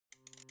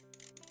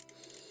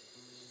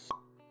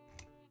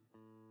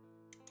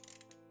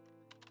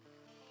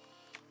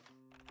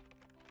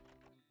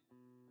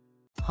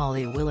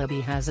Holly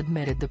Willoughby has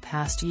admitted the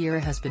past year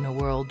has been a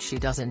world she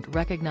doesn't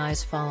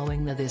recognize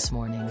following the This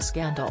Morning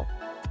scandal.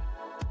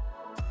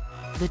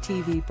 The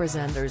TV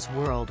presenter's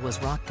world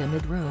was rocked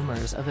amid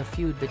rumors of a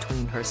feud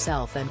between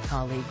herself and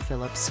colleague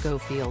Philip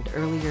Schofield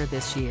earlier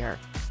this year.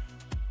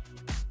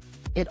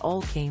 It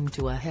all came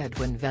to a head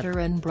when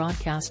veteran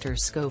broadcaster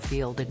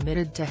Schofield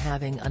admitted to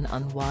having an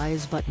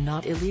unwise but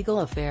not illegal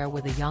affair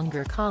with a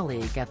younger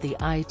colleague at the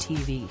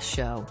ITV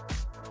show.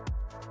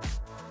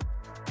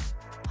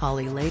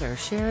 Holly later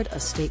shared a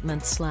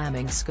statement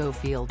slamming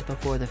Schofield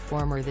before the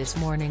former This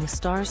Morning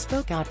star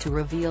spoke out to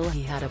reveal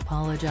he had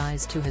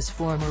apologized to his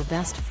former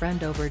best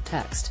friend over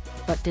text,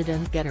 but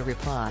didn't get a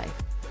reply.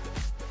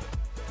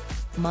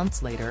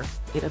 Months later,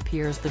 it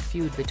appears the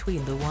feud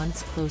between the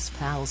once close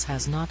pals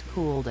has not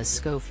cooled as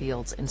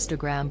Schofield's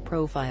Instagram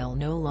profile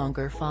no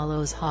longer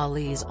follows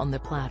Holly's on the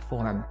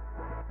platform.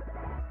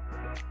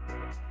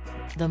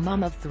 The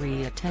mum of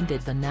three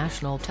attended the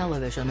National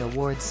Television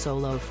Awards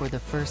solo for the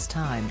first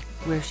time,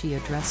 where she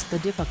addressed the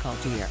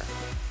difficult year.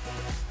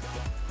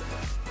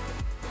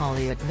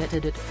 Holly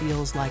admitted it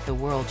feels like a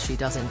world she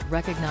doesn't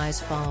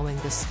recognize following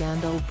the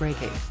scandal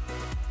breaking.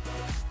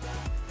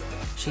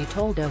 She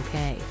told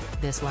OK,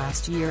 "This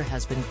last year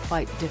has been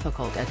quite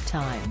difficult at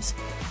times.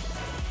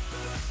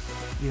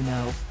 You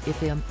know,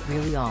 if I'm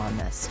really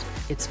honest,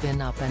 it's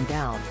been up and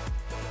down.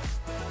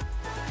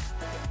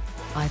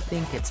 I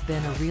think it's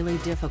been a really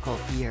difficult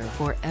year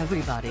for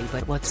everybody,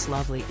 but what's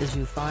lovely is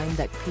you find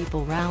that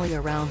people rally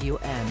around you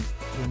and,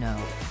 you know,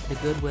 the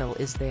goodwill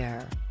is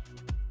there."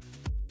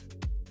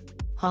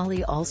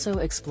 Holly also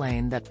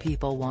explained that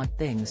people want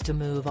things to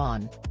move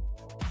on.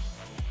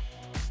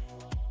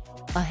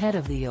 Ahead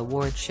of the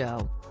award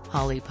show,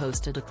 Holly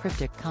posted a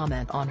cryptic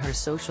comment on her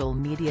social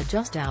media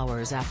just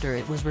hours after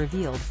it was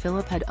revealed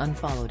Philip had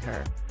unfollowed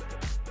her.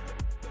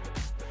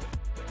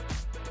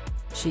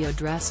 She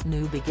addressed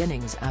new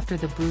beginnings after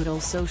the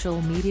brutal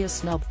social media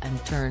snub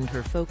and turned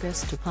her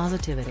focus to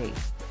positivity.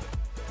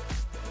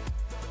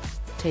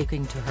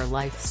 Taking to her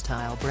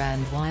lifestyle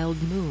brand Wild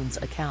Moon's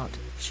account,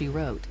 she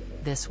wrote,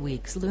 "This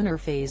week's lunar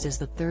phase is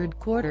the third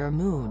quarter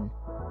moon.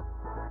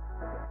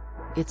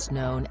 It's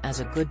known as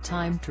a good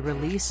time to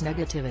release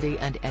negativity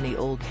and any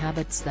old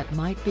habits that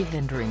might be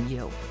hindering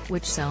you,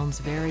 which sounds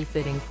very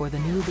fitting for the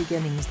new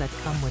beginnings that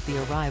come with the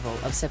arrival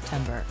of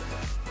September.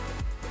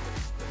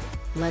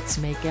 Let's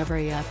make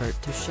every effort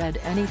to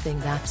shed anything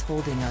that's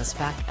holding us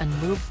back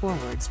and move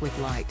forwards with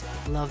light,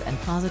 love and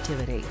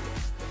positivity."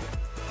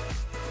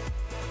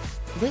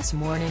 This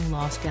Morning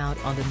lost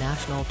out on the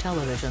National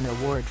Television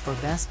Award for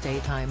Best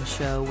Daytime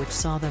Show, which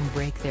saw them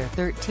break their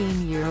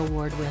 13-year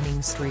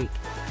award-winning streak.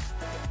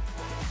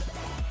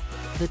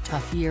 The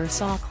tough year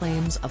saw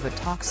claims of a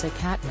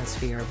toxic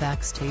atmosphere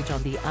backstage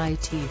on the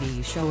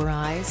ITV show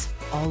rise,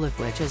 all of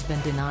which has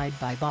been denied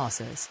by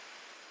bosses.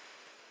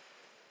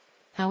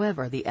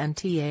 However, the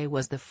NTA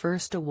was the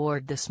first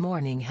award This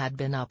Morning had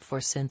been up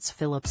for since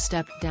Philip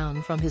stepped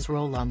down from his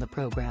role on the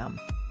program.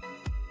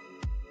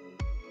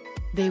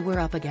 They were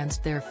up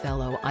against their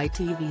fellow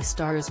ITV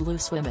stars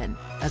Loose Women,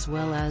 as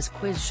well as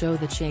quiz show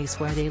The Chase,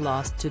 where they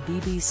lost to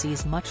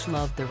BBC's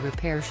much-loved The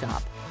Repair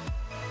Shop.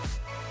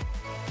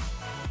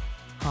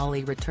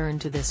 Holly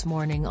returned to This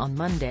Morning on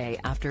Monday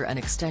after an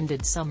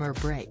extended summer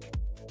break.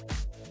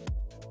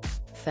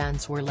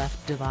 Fans were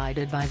left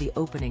divided by the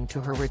opening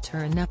to her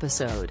return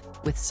episode,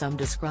 with some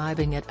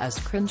describing it as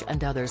cringe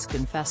and others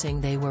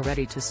confessing they were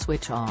ready to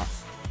switch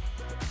off.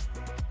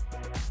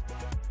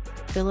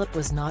 Philip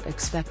was not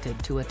expected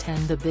to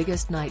attend the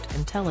biggest night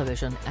in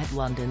television at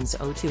London's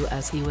O2,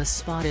 as he was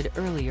spotted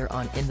earlier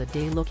on in the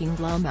day looking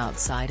glum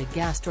outside a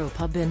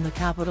gastropub in the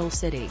capital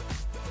city.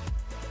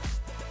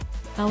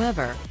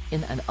 However,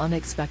 in an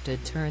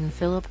unexpected turn,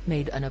 Philip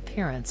made an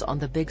appearance on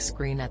the big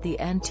screen at the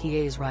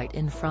NTA's right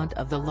in front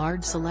of the large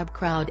celeb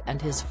crowd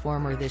and his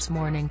former This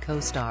Morning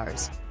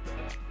co-stars.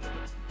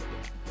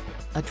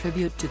 A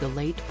tribute to the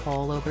late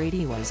Paul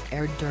O'Grady was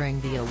aired during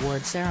the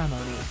award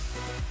ceremony.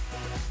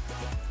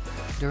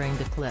 During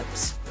the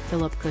clips,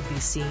 Philip could be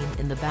seen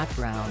in the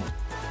background.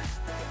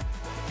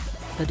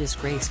 The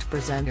disgraced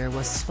presenter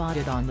was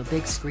spotted on the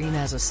big screen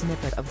as a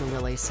snippet of the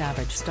Lily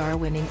Savage star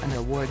winning an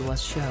award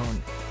was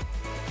shown.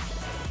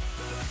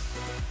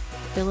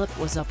 Philip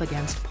was up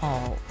against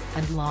Paul,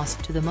 and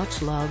lost to the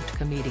much-loved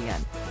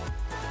comedian.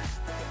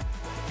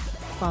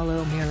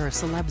 Follow Mirror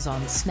Celebs on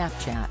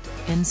Snapchat,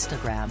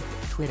 Instagram,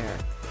 Twitter,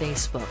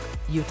 Facebook,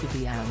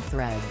 YouTube and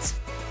Threads.